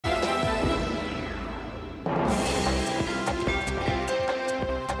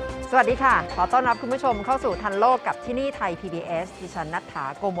สวัสดีค่ะขอต้อนรับคุณผู้ชมเข้าสู่ทันโลกกับที่นี่ไทย PBS ดิฉันณัฐฐา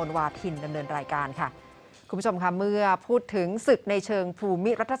โกมลวาทินดำเนินรายการค่ะคุณผู้ชมคะเมื่อพูดถึงศึกในเชิงภู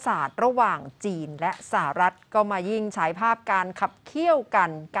มิรัฐศาสตร์ระหว่างจีนและสหรัฐก็มายิ่งฉายภาพการขับเคี่ยวกัน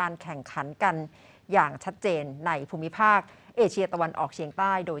การแข่งขันกันอย่างชัดเจนในภูมิภาคเอเชียตะวันออกเฉียงใ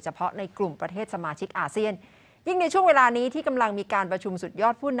ต้โดยเฉพาะในกลุ่มประเทศสมาชิกอาเซียนยิ่งในช่วงเวลานี้ที่กำลังมีการประชุมสุดยอ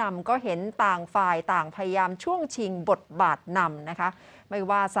ดผู้นำก็เห็นต่างฝ่ายต่างพยายามช่วงชิงบทบาทนำนะคะไม่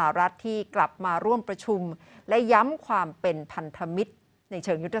ว่าสหรัฐที่กลับมาร่วมประชุมและย้ำความเป็นพันธมิตรในเ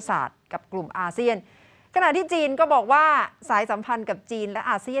ชิงยุทธศาสตร์กับกลุ่มอาเซียนขณะที่จีนก็บอกว่าสายสัมพันธ์กับจีนและ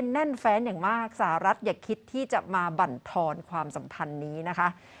อาเซียนแน่นแฟ้นอย่างมากสหรัฐอย่าคิดที่จะมาบั่นทอนความสัมพันธ์นี้นะคะ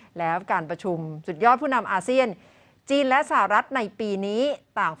แล้วการประชุมสุดยอดผู้นำอาเซียนจีนและสหรัฐในปีนี้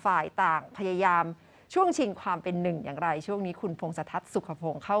ต่างฝ่ายต่างพยายามช่วงชิงความเป็นหนึ่งอย่างไรช่วงนี้คุณพงษ์ทัศน์สุขพ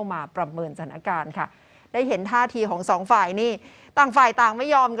งษ์เข้ามาประเมินสถานการณ์ค่ะได้เห็นท่าทีของสองฝ่ายนี่ต่างฝ่ายต่างไม่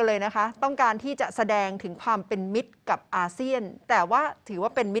ยอมกันเลยนะคะต้องการที่จะแสดงถึงความเป็นมิตรกับอาเซียนแต่ว่าถือว่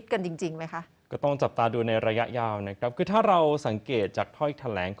าเป็นมิตรกันจริงๆไหมคะก็ต้องจับตาดูในระยะยาวนะครับคือถ้าเราสังเกตจากถ้อยแถ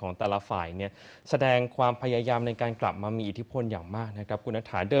ลงของแต่ละฝ่ายเนี่ยแสดงความพยายามในการกลับมามีอิทธิพลอย่างมากนะครับคุณณัฐ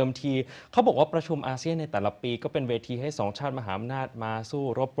ฐาเดิมทีเขาบอกว่าประชุมอาเซียนในแต่ละปีก็เป็นเวทีให้สองชาติมหาอำนาจมาสู้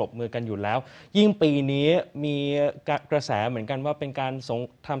รบปรบมือกันอยู่แล้วยิ่งปีนี้มีกระแสเหมือนกันว่าเป็นการ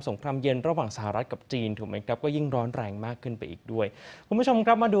ทำสงครามเย็นระหว่างสหรัฐกับจีนถูกไหมครับก็ยิ่งร้อนแรงมากขึ้นไปอีกด้วยคุณผู้ชมค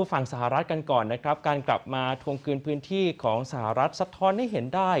รับมาดูฝั่งสหรัฐกันก่อนนะครับการกลับมาทวงคืนพื้นที่ของสหรัฐสะท้อนให้เห็น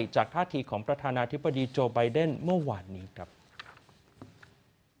ได้จากท่าทีของประธานาธิบดีโจไบเดนเมื่อวานนี้ครับ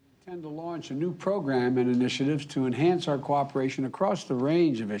intend to launch a new program and initiatives to enhance our cooperation across the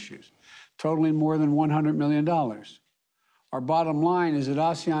range of issues, totaling more than $100 million. Our bottom line is that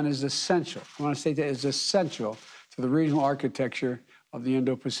ASEAN is essential. I want to state that is essential to the regional architecture of the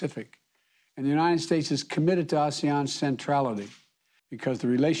Indo-Pacific. And the United States is committed to ASEAN's centrality because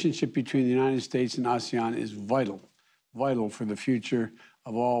the relationship between the United States and ASEAN is vital for the future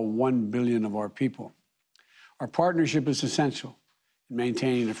of all 1 billion of our people. Our partnership is essential in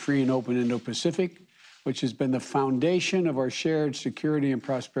maintaining a free and open Indo-Pacific, which has been the foundation of our shared security and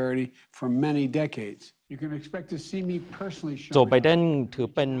prosperity for many decades. You can expect to see me personally show โจไบเดนถือ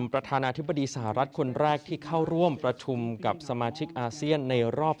เป็นประธานาธิบดีสหรัฐคนแรกที่เข้าร่วมประชุมกับสมาชิกอาเซียนใน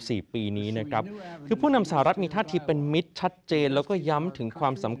รอบ 4 ปีนี้นะครับคือผู้นำสหรัฐมีท่าทีเป็นมิตรชัดเจนแล้วก็ย้ำถึงควา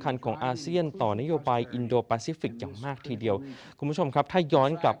มสำคัญของอาเซียนต่อนโยบายอินโดแปซิฟิกอย่างมากทีเดียวคุณผู้ชมครับถ้าย้อ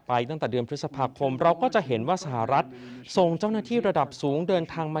นกลับไปตั้งแต่เดือนพฤษภาคมเราก็จะเห็นว่าสหรัฐส่งเจ้าหน้าที่ระดับสูงเดิน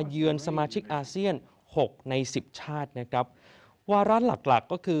ทางมาเยือนสมาชิกอาเซียน6 ใน 10 ชาตินะครับวาระหลัก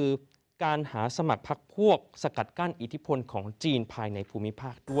ๆก็คือการหาสมัครพรรคพวกสกัดกั้นอิทธิพลของจีนภายในภูมิภ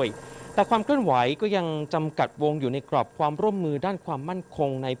าคด้วยแต่ความเคลื่อนไหวก็ยังจำกัดวงอยู่ในกรอบความร่วมมือด้านความมั่นคง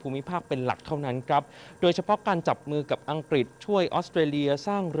ในภูมิภาคเป็นหลักเท่านั้นครับโดยเฉพาะการจับมือกับอังกฤษช่วยออสเตรเลียส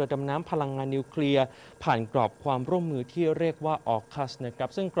ร้างเรือดำน้ำพลังงานนิวเคลียร์ผ่านกรอบความร่วมมือที่เรียกว่าออคัสนะครับ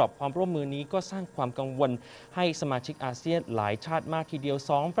ซึ่งกรอบความร่วมมือนี้ก็สร้างความกังวลให้สมาชิกอาเซียนหลายชาติมากทีเดียว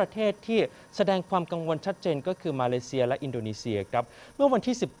2 ประเทศที่แสดงความกังวลชัดเจนก็คือมาเลเซียและอินโดนีเซียครับเมื่อวัน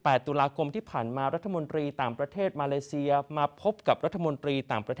ที่18 ตุลาคมที่ผ่านมารัฐมนตรีต่างประเทศมาเลเซียมาพบกับรัฐมนตรี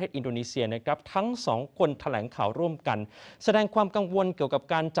ต่างประเทศอินโดนีเซียนะครับทั้ง2 คนแถลงข่าวร่วมกันแสดงความกังวลเกี่ยวกับ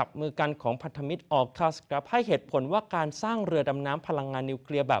การจับมือกันของพันธมิตรออคัสครับให้เหตุผลว่าการสร้างเรือดำน้ำพลังงานนิวเค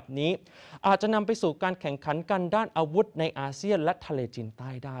ลียร์แบบนี้อาจจะนำไปสู่การแข่งขันกันด้านอาวุธในอาเซียนและทะเลจีนใต้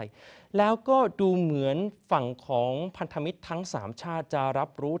ได้แล้วก็ดูเหมือนฝั่งของพันธมิตรทั้ง3 ชาติจะรับ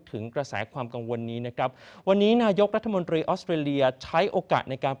รู้ถึงกระแสความกังวลนี้นะครับวันนี้นายกรัฐมนตรีออสเตรเลียใช้โอกาส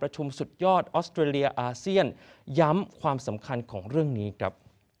ในการประชุมสุดยอดออสเตรเลียอาเซียนย้ำความสำคัญของเรื่องนี้ครับ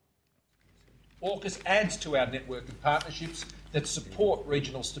AUKUS adds to our network of partnerships that support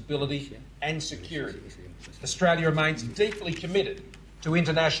regional stability and security. Australia remains deeply committed to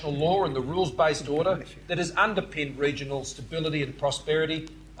international law and the rules-based order that has underpinned regional stability and prosperity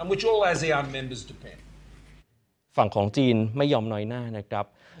on which all ASEAN members depend. ฝั่งของจีนไม่ยอมน้อยหน้านะครับ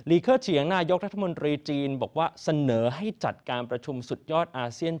หลีเค่อเฉียงนายกรัฐมนตรีจีนบอกว่าเสนอให้จัดการประชุมสุดยอดอา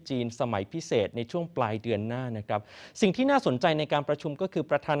เซียนจีนสมัยพิเศษในช่วงปลายเดือนหน้านะครับสิ่งที่น่าสนใจในการประชุมก็คือ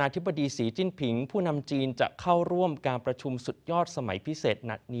ประธานาธิบดีสีจิ้นผิงผู้นำจีนจะเข้าร่วมการประชุมสุดยอดสมัยพิเศษ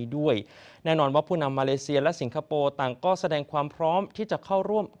นัดนี้ด้วยแน่นอนว่าผู้นำมาเลเซียและสิงคโปร์ต่างก็แสดงความพร้อมที่จะเข้า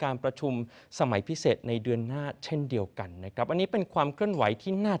ร่วมการประชุมสมัยพิเศษในเดือนหน้าเช่นเดียวกันนะครับอันนี้เป็นความเคลื่อนไหว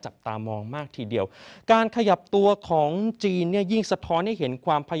ที่น่าจับตามองมากทีเดียวการขยับตัวของจีนเนี่ยยิ่งสะท้อนให้เห็นค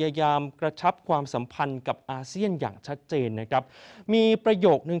วามพยายามกระชับความสัมพันธ์กับอาเซียนอย่างชัดเจนนะครับมีประโย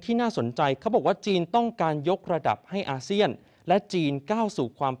คนึงที่น่าสนใจเขาบอกว่าจีนต้องการยกระดับให้อาเซียนและจีนก้าวสู่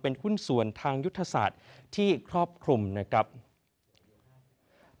ความเป็นหุ้นส่วนทางยุทธศาสตร์ที่ครอบคลุมนะครับ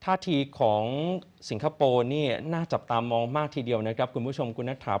ท่าทีของสิงคโปร์นี่น่าจับตามองมากทีเดียวนะครับคุณผู้ชมคุณ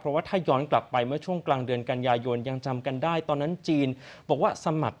นัทธาเพราะว่าถ้าย้อนกลับไปเมื่อช่วงกลางเดือนกันยายนยังจำกันได้ตอนนั้นจีนบอกว่าส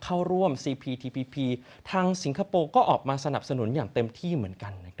มัครเข้าร่วม CPTPP ทางสิงคโปร์ก็ออกมาสนับสนุนอย่างเต็มที่เหมือนกั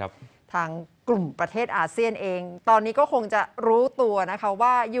นนะครับทางกลุ่มประเทศอาเซียนเอง ตอนนี้ก็คงจะรู้ตัวนะคะ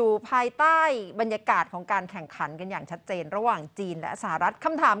ว่าอยู่ภายใต้บรรยากาศของการแข่งขันกันอย่างชัดเจนระหว่างจีนและสหรัฐค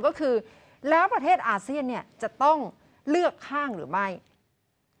ำถามก็คือแล้วประเทศอาเซียนเนี่ยจะต้องเลือกข้างหรือไม่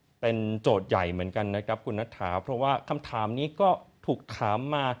เป็นโจทย์ใหญ่เหมือนกันนะครับคุณนัทธาเพราะว่าคำถามนี้ก็ถูกถาม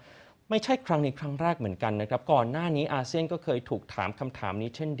มาไม่ใช่ครั้งนี้ครั้งแรกเหมือนกันนะครับก่อนหน้านี้อาเซียนก็เคยถูกถามคำถามนี้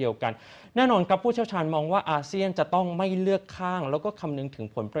เช่นเดียวกันแน่นอนครับผู้เชี่ยวชาญมองว่าอาเซียนจะต้องไม่เลือกข้างแล้วก็คำนึงถึง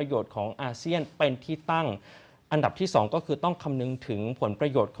ผลประโยชน์ของอาเซียนเป็นที่ตั้งอันดับที่2ก็คือต้องคำนึงถึงผลปร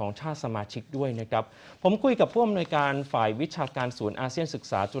ะโยชน์ของชาติสมาชิกด้วยนะครับผมคุยกับผู้อำนวยการฝ่ายวิชาการศูนย์อาเซียนศึก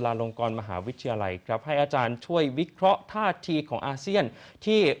ษาจุฬาลงกรณ์มหาวิทยาลัยครับให้อาจารย์ช่วยวิเคราะห์ท่าทีของอาเซียน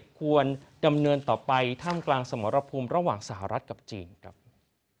ที่ควรดำเนินต่อไปท่ามกลางสมรภูมิระหว่างสหรัฐกับจีนครับ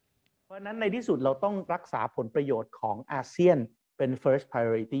เพราะนั้นในที่สุดเราต้องรักษาผลประโยชน์ของอาเซียนเป็น first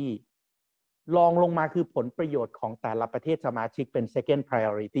priority รองลงมาคือผลประโยชน์ของแต่ละประเทศสมาชิกเป็น second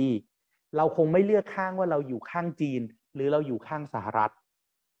priority เราคงไม่เลือกข้างว่าเราอยู่ข้างจีนหรือเราอยู่ข้างสหรัฐ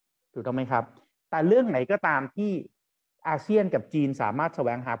ถูกต้องไหมครับแต่เรื่องไหนก็ตามที่อาเซียนกับจีนสามารถแสว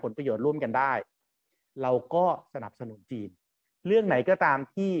งหาผลประโยชน์ร่วมกันได้เราก็สนับสนุนจีนเรื่องไหนก็ตาม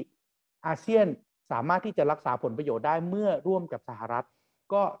ที่อาเซียนสามารถที่จะรักษาผลประโยชน์ได้เมื่อร่วมกับสหรัฐ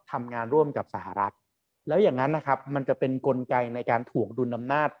ก็ทำงานร่วมกับสหรัฐแล้วอย่างนั้นนะครับมันจะเป็นกลไกในการถ่วงดุลอ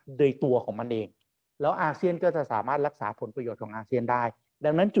ำนาจโดยตัวของมันเองแล้วอาเซียนก็จะสามารถรักษาผลประโยชน์ของอาเซียนได้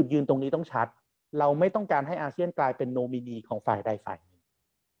ดังนั้นจุดยืนตรงนี้ต้องชัดเราไม่ต้องการให้อาเซียนกลายเป็นโนมินีของฝ่ายใดฝ่ายหนึ่ง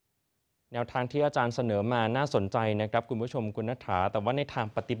แนวทางที่อาจารย์เสนอมาน่าสนใจนะครับคุณผู้ชมคุณนัทธาแต่ว่าในทาง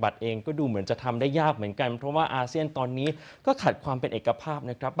ปฏิบัติเองก็ดูเหมือนจะทำได้ยากเหมือนกันเพราะว่าอาเซียนตอนนี้ก็ขาดความเป็นเอกภาพ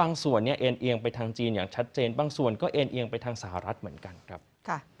นะครับบางส่วนเนี่ยเอ็นเอียงไปทางจีนอย่างชัดเจนบางส่วนก็เอ็นเอียงไปทางสหรัฐเหมือนกันครับ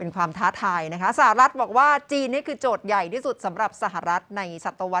ค่ะเป็นความท้าทายนะคะสหรัฐบอกว่าจีนนี่คือโจทย์ใหญ่ที่สุดสำหรับสหรัฐในศ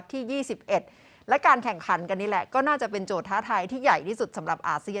ตวรรษที่ 21และการแข่งขันกันนี่แหละก็น่าจะเป็นโจทย์ท้าทายที่ใหญ่ที่สุดสำหรับ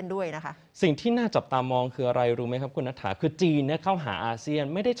อาเซียนด้วยนะคะสิ่งที่น่าจับตามองคืออะไรรู้ไหมครับคุณนัทธาคือจีนเนี่ยเข้าหาอาเซียน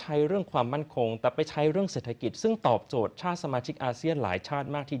ไม่ได้ใช้เรื่องความมั่นคงแต่ไปใช้เรื่องเศรษฐกิจซึ่งตอบโจทย์ชาติสมาชิกอาเซียนหลายชาติ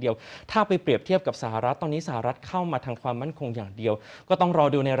มากทีเดียวถ้าไปเปรียบเทียบกับสหรัฐตอนนี้สหรัฐเข้ามาทางความมั่นคงอย่างเดียวก็ต้องรอ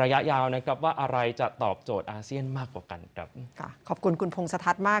ดูในระยะยาวนะครับว่าอะไรจะตอบโจทย์อาเซียนมากกว่ากันครับขอบคุณคุณพงษ์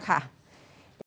ทัศน์มากค่ะ